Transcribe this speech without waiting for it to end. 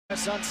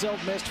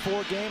Sunselt missed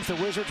 4 games. The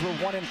Wizards were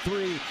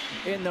 1-3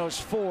 in those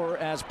 4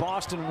 as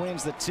Boston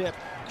wins the tip.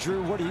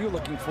 Drew, what are you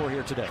looking for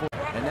here today?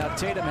 And now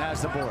Tatum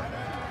has the board.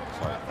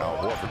 Al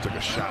Horford took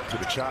a shot to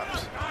the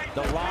chops.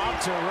 The lob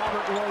to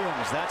Robert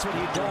Williams. That's what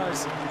he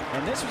does.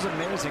 And this was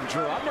amazing,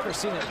 Drew. I've never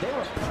seen it. They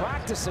were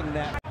practicing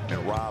that.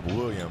 And Rob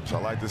Williams,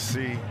 I'd like to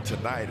see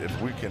tonight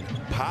if we can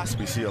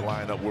possibly see a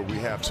lineup where we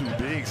have 2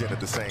 bigs in at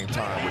the same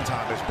time with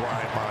Thomas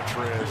Bryant,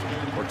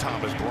 Montrez, or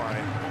Thomas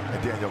Bryant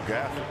and Daniel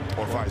Gafford,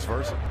 or vice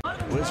versa.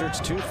 Wizards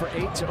 2 for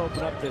 8 to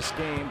open up this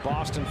game.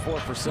 Boston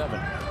 4 for 7.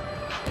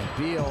 And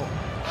Beal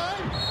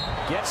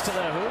gets to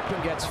the hoop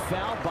and gets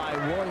fouled by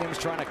Williams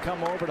trying to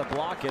come over to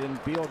block it,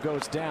 and Beal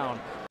goes down.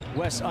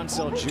 Wes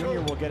Unseld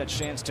Jr. will get a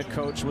chance to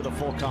coach with a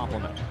full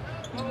complement.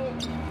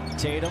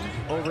 Tatum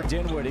over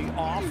Dinwiddie,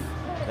 off.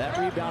 That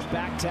rebound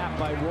back tap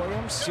by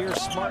Williams. Sears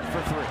Smart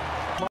for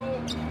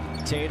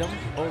 3. Tatum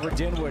over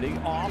Dinwiddie,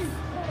 off.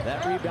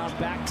 That rebound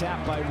back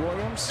tap by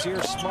Williams.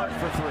 Sears Smart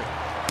for 3.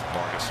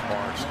 Marcus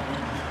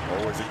Smart,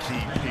 always a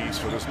key piece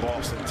for this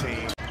Boston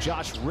team.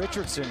 Josh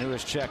Richardson, who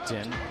has checked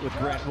in with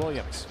Grant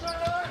Williams.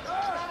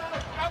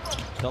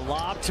 The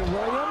lob to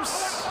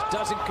Williams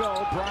doesn't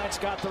go. Bryant's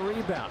got the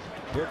rebound.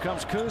 Here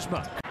comes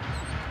Kuzma.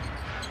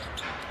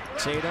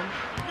 Tatum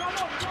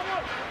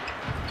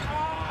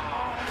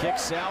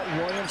kicks out.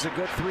 Williams, a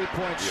good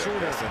 3-point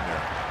shooter.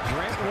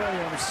 Grant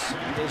Williams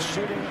is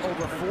shooting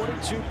over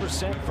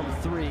 42% from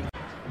 3.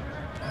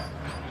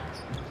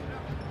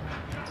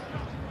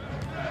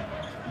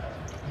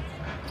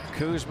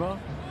 Kuzma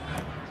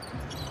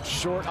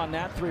short on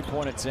that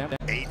 3-point attempt.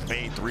 8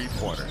 made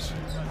 3-pointers.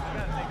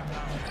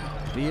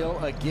 Beal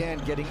again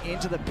getting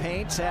into the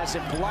paint, has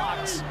it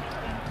blocked.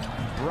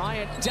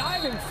 Bryant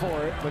diving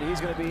for it, but he's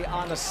going to be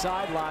on the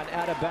sideline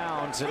out of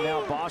bounds, and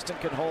now Boston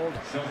can hold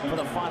for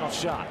the final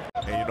shot.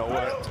 And you know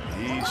what?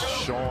 He's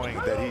showing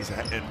that he's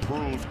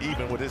improved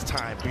even with his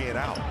time being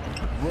out.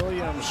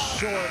 Williams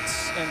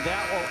shorts, and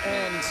that will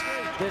end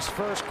this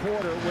first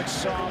quarter, which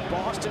saw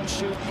Boston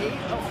shoot 8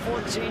 of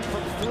 14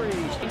 from 3.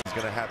 He's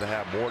going to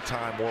have more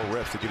time, more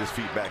reps to get his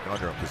feet back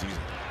under him because he's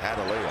had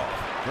a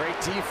layoff.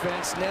 Great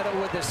defense. Neto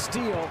with the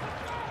steal.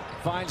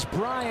 Finds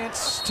Bryant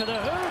to the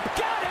hoop.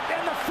 Got it,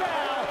 and the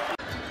foul.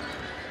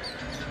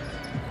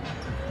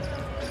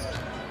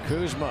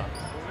 Kuzma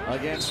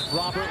against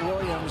Robert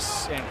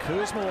Williams, and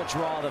Kuzma will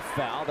draw the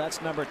foul.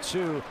 That's number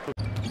 2.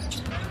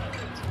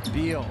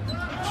 Beal,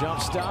 jump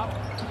stop,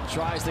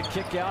 tries the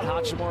kick out.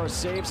 Hachimura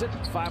saves it.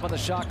 5 on the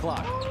shot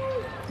clock.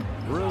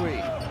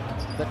 Rui,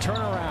 the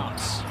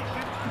turnarounds.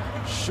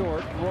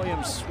 Short.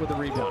 Williams with the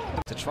rebound.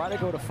 To try to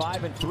go to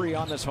 5 and 3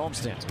 on this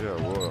homestand. Yeah,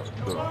 well,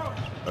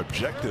 the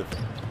objective,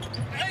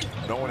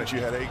 knowing that you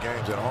had 8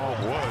 games at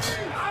home, was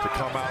to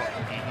come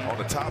out on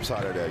the top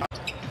side of that.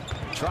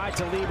 Tried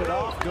to leave it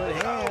off. Good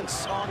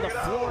hands on the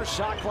floor.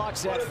 Shot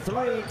clock's at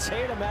 3.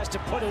 Tatum has to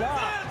put it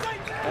up.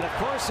 And of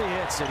course he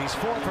hits it. He's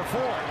 4 for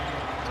 4.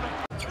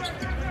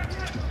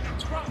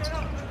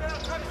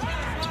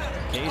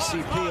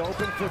 KCP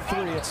open for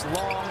 3. It's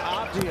long.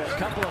 Abdi, a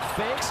couple of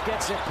fakes.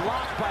 Gets it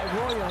blocked by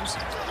Williams.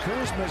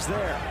 Kuzma's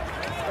there.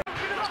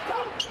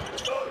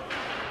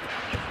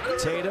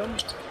 Tatum,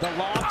 the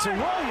lob to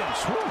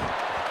Williams. Whew.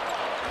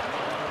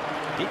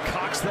 He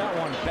cocks that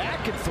one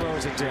back and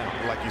throws it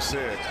down. Like you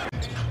said.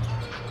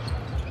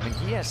 And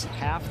he has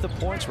half the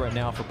points right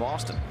now for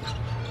Boston.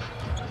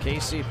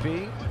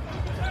 KCP,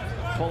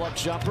 pull-up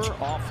jumper,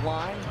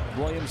 offline.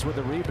 Williams with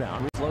the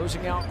rebound.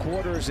 Closing out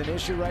quarter is an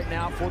issue right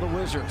now for the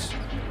Wizards.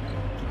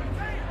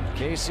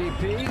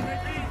 KCP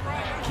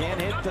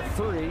can't hit the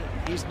 3.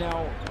 He's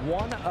now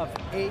 1 of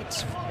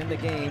 8 in the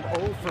game,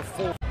 0 for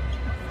 4.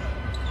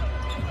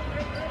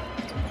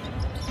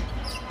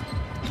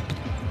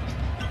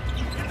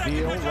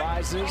 Beal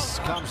rises,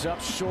 comes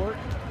up short.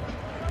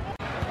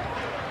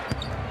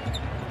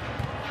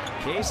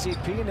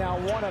 KCP now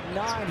 1 of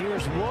 9.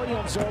 Here's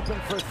Williams open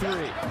for 3.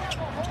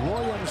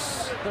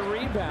 Williams the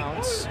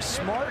rebounds.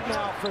 Smart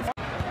now for 3.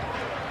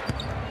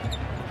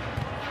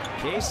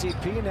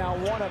 KCP now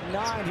 1 of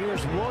 9.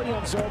 Here's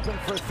Williams open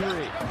for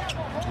 3.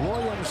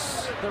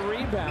 Williams the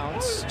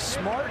rebounds.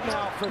 Smart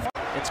now for 3.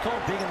 It's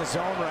called being in the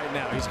zone right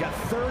now. He's got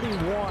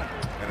 31.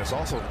 And it's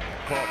also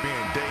called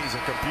being dazed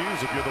and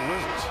confused if you're the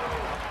Wizards.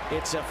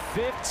 It's a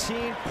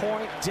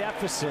 15-point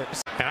deficit.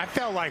 And I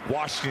felt like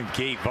Washington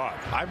gave up.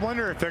 I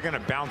wonder if they're going to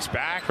bounce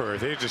back or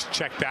if they just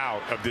checked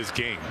out of this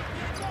game.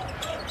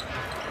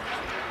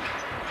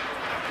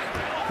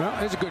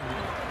 Well, it's a good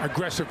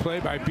aggressive play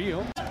by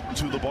Beal.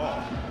 To the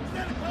ball.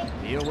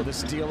 Beal with a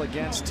steal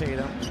against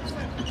Tatum.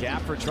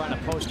 Gafford trying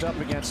to post up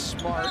against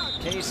Smart.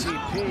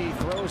 KCP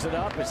throws it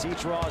up as he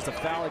draws the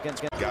foul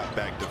against. Got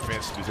back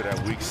defensively to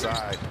that weak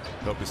side.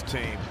 Helped his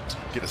team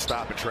get a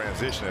stop in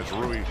transition as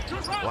Rui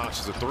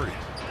launches a 3.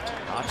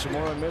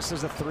 Hachimura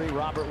misses a 3.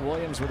 Robert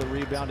Williams with a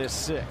rebound, is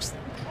 6th.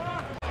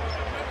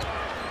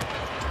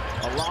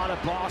 A lot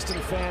of Boston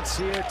fans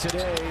here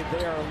today.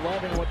 They are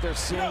loving what they're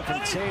seeing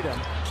from Tatum.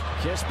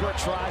 Kispert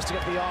tries to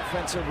get the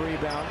offensive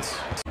rebounds.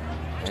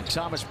 And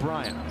Thomas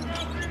Bryant.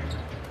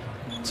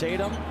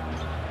 Tatum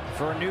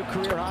for a new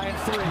career high in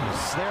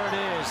threes. There it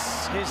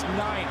is, his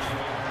 9th.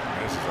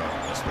 This is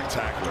a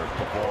spectacular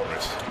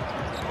performance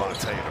by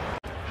Tatum.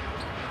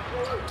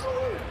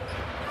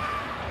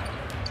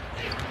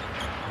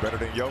 Better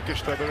than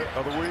Jokic the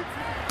other week.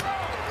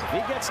 If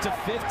he gets to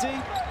 50,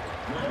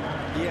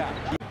 yeah.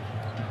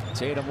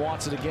 Tatum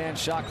wants it again.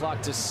 Shot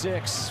clock to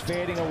 6.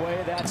 Fading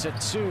away. That's a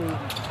 2.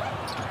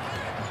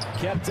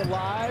 Kept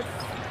alive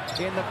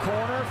in the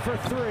corner for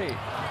 3.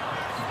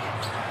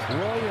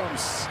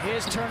 Williams,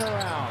 his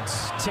turnaround.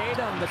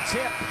 Tatum, the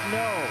tip,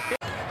 no.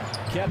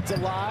 Kept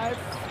alive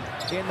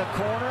in the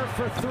corner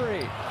for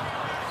 3.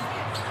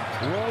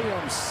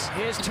 Williams,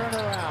 his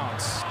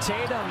turnaround.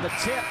 Tatum, the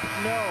tip,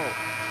 no.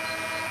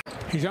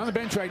 He's on the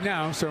bench right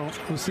now, so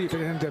we'll see if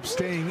it ends up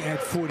staying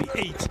at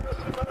 48.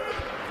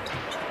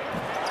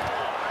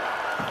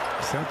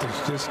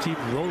 Celtics just keep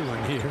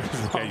rolling here.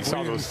 Yeah, you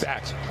saw those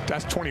stats.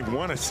 That's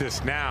 21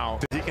 assists now.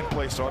 He can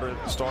play starter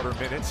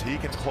minutes. He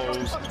can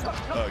close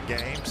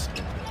games,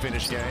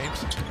 finish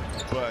games.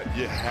 But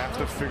you have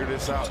to figure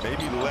this out.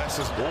 Maybe less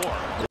is more.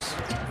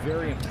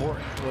 Very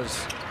important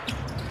was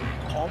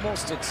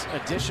almost its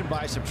addition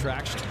by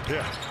subtraction.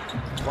 Yeah,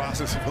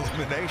 process of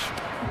elimination.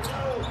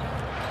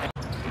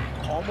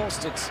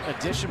 Almost its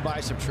addition by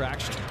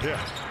subtraction. Yeah,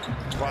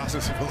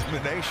 process of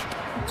elimination.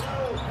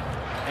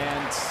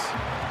 And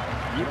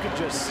you can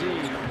just see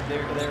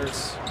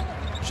there's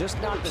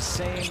just not the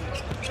same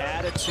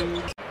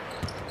attitude.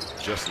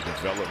 Just the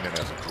development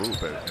as a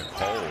group and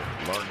whole,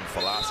 learning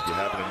philosophy,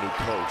 having a new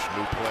coach,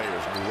 new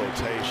players, new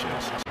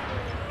rotations.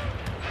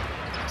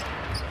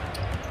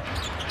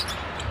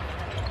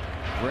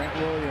 Grant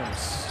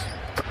Williams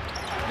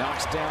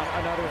knocks down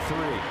another 3.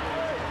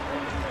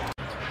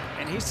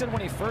 And he said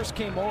when he first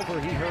came over,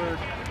 he heard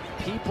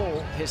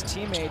people, his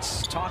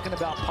teammates, talking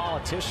about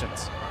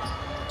politicians.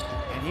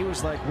 And he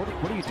was like,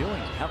 what are you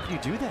doing? How can you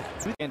do that?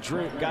 And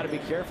Drew, got to be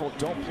careful.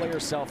 Don't play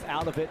yourself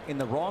out of it in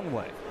the wrong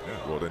way.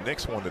 Yeah, well, the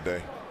Knicks won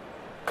today.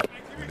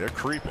 And they're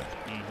creeping.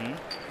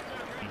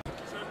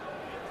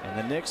 And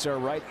the Knicks are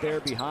right there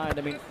behind.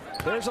 I mean,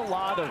 there's a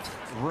lot of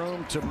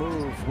room to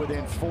move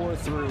within 4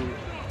 through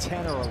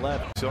 10 or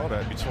 11. Saw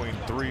that between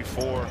 3,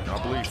 4,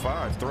 I believe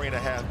 5,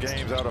 3.5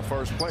 games out of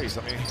first place.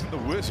 I mean, the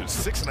Wizards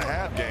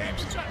 6.5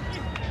 games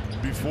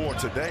before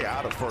today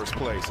out of first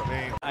place.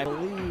 I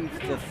believe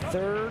the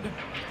 3rd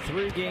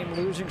 3-game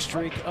losing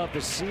streak of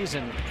the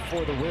season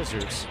for the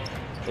Wizards.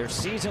 Their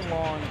season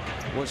long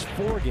was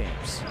 4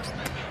 games.